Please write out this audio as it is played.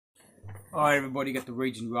Alright everybody, got the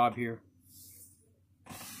Raging Rob here.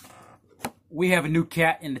 We have a new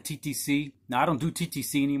cat in the TTC. Now I don't do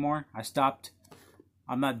TTC anymore. I stopped.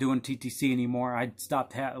 I'm not doing TTC anymore. I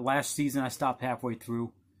stopped last season. I stopped halfway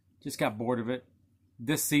through. Just got bored of it.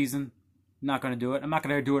 This season, not going to do it. I'm not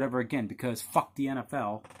going to do it ever again because fuck the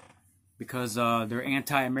NFL. Because they're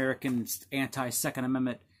anti-American, anti-Second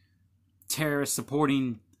Amendment, terrorist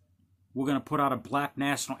supporting. We're going to put out a black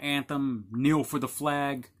national anthem, kneel for the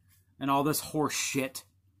flag, and all this horse shit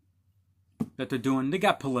that they're doing. They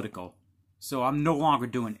got political. So I'm no longer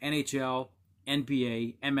doing NHL,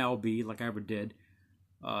 NBA, MLB like I ever did,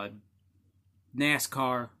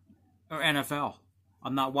 NASCAR, or NFL.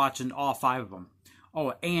 I'm not watching all 5 of them.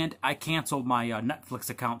 Oh, and I canceled my Netflix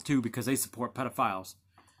account too because they support pedophiles.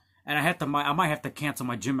 And I might have to cancel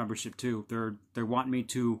my gym membership too. They're wanting me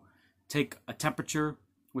to take a temperature,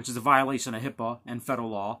 which is a violation of HIPAA and federal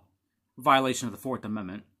law, violation of the 4th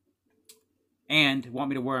Amendment, and want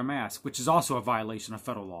me to wear a mask, which is also a violation of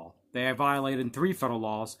federal law. They have violated 3 federal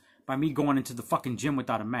laws by me going into the fucking gym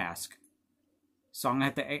without a mask. So I'm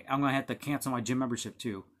gonna have to cancel my gym membership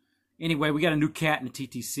too. Anyway, we got a new cat in the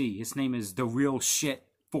TTC. His name is the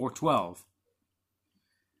Realshitt412.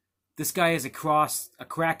 This guy is a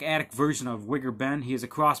crack addict version of Wigger Ben. He is a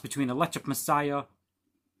cross between Electric Messiah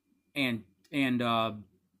and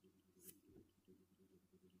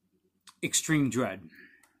Extreme Dread.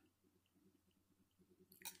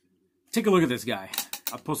 Take a look at this guy.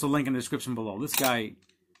 I'll post a link in the description below. This guy,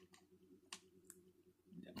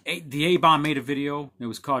 the A-Bomb made a video. It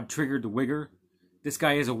was called Triggered the Wigger. This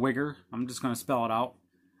guy is a Wigger. I'm just going to spell it out.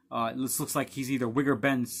 This looks like he's either Raider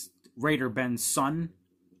Ben's son,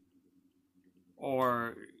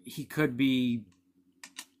 or he could be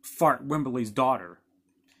Fart Wimberly's daughter.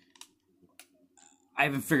 I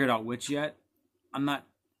haven't figured out which yet. I'm not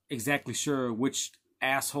exactly sure which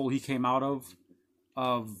asshole he came out of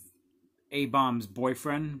A-Bomb's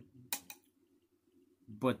boyfriend.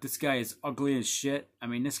 But this guy is ugly as shit. I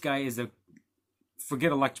mean, this guy is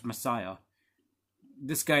forget Electric Messiah.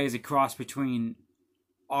 This guy is a cross between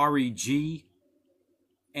REG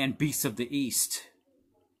and Beasts of the East.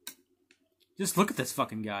 Just look at this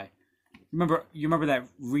fucking guy. You remember that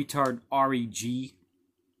retard REG?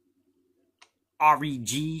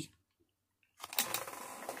 REG?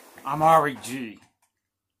 I'm REG.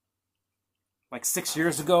 Like 6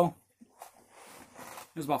 years ago?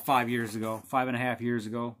 It was about 5 years ago. 5.5 years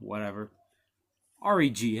ago. Whatever.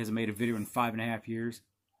 REG hasn't made a video in 5.5 years.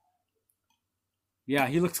 Yeah,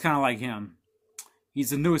 he looks kind of like him.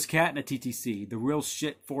 He's the newest cat in the TTC. The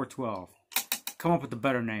Realshitt412. Come up with a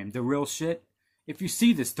better name. The Real Shit. If you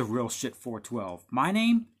see this, the Realshitt412. My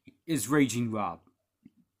name is Raging Rob.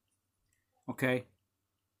 Okay?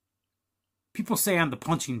 People say I'm the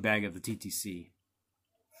punching bag of the TTC.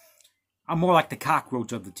 I'm more like the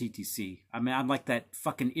cockroach of the TTC. I mean, I'm like that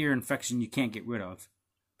fucking ear infection you can't get rid of.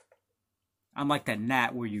 I'm like that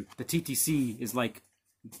gnat where the TTC is like,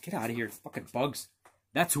 get out of here, fucking bugs.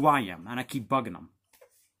 That's who I am, and I keep bugging them.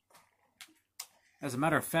 As a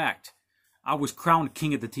matter of fact, I was crowned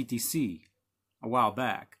king of the TTC a while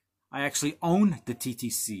back. I actually owned the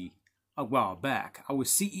TTC a while back. I was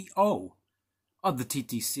CEO of the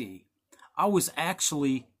TTC. I was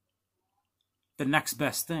actually the next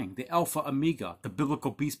best thing, the Alpha Omega, the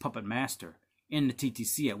Biblical Beast Puppet Master in the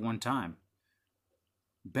TTC at one time.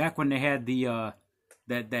 Back when they had the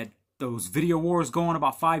those video wars going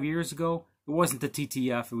about 5 years ago, it wasn't the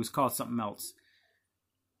TTF, it was called something else.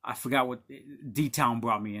 I forgot what D-Town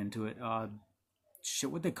brought me into it. Shit,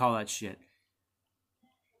 what'd they call that shit?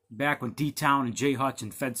 Back when D-Town and J Hutch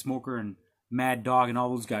and Fed Smoker and Mad Dog and all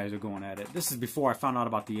those guys are going at it. This is before I found out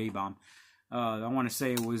about the A-Bomb. I want to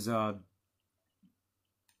say it was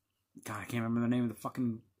God, I can't remember the name of the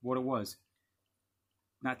fucking what it was.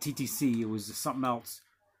 Not TTC, it was something else.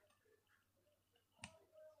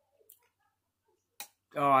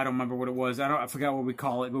 Oh, I don't remember what it was. I forgot what we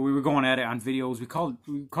call it, but we were going at it on videos. We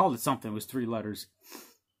called it something. It was 3 letters.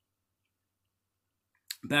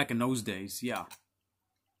 Back in those days, yeah.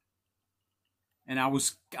 And I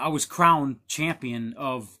was crowned champion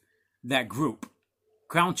of that group.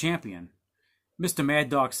 Crown champion. Mr. Mad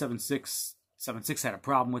Dog 76 had a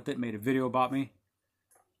problem with it, made a video about me.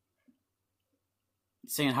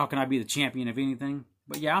 Saying how can I be the champion of anything?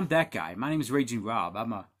 But yeah, I'm that guy. My name is Raging Rob.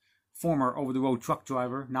 I'm a former over-the-road truck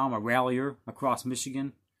driver. Now I'm a rallier across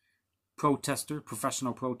Michigan. Protester,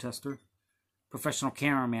 professional protester. Professional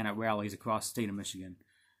cameraman at rallies across the state of Michigan.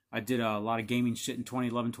 I did a lot of gaming shit in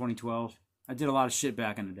 2011, 2012. I did a lot of shit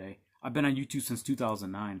back in the day. I've been on YouTube since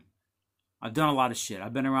 2009. I've done a lot of shit.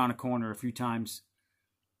 I've been around the corner a few times.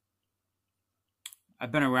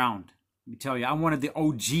 I've been around. Let me tell you, I'm one of the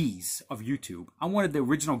OGs of YouTube. I'm one of the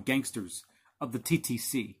original gangsters of the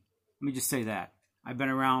TTC. Let me just say that. I've been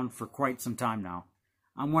around for quite some time now.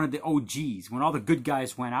 I'm one of the OGs. When all the good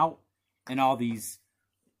guys went out and all these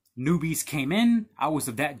newbies came in, I was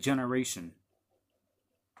of that generation.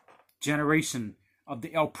 Generation of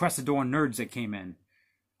the El Presador nerds that came in.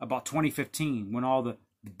 About 2015, when all the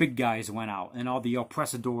big guys went out and all the El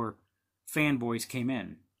Presador fanboys came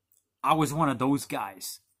in. I was one of those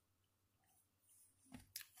guys.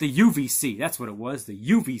 The UVC, that's what it was, the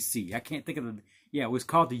UVC. I can't think of the... Yeah, it was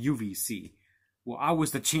called the UVC. Well, I was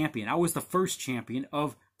the champion. I was the first champion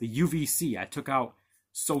of the UVC. I took out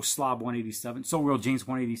So Slob 187, So Real James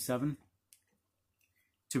 187,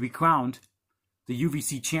 to be crowned the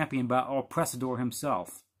UVC champion by El Presador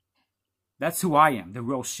himself. That's who I am, the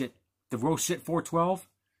real shit. The Realshitt412.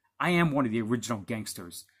 I am one of the original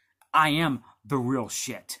gangsters. I am the real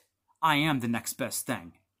shit. I am the next best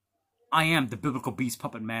thing. I am the biblical beast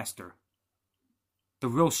puppet master. The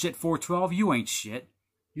Realshitt412, you ain't shit.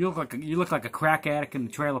 You look like a crack addict in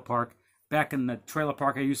the trailer park, back in the trailer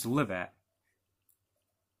park I used to live at.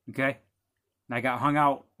 Okay? And I got hung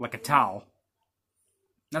out like a towel.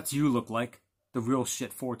 That's what you look like, the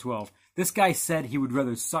Realshitt412. This guy said he would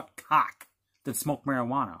rather suck cock than smoke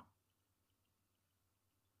marijuana.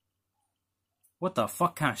 What the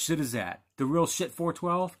fuck kind of shit is that? The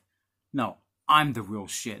Realshitt412? No, I'm the real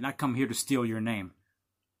shit, and I come here to steal your name.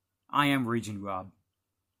 I am Raging Rob.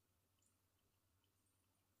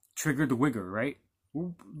 Trigger the Wigger, right?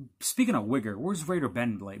 Speaking of Wigger, where's Raider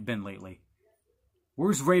Ben been lately?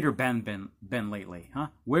 Where's Raider Ben been lately, huh?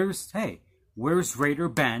 Where's Raider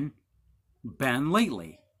Ben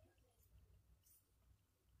lately?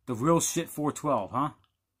 The Realshitt412, huh?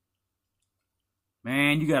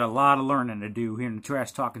 Man, you got a lot of learning to do here in the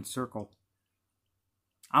trash talking circle.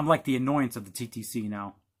 I'm like the annoyance of the TTC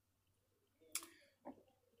now.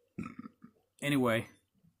 Anyway,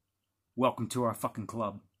 welcome to our fucking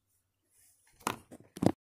club.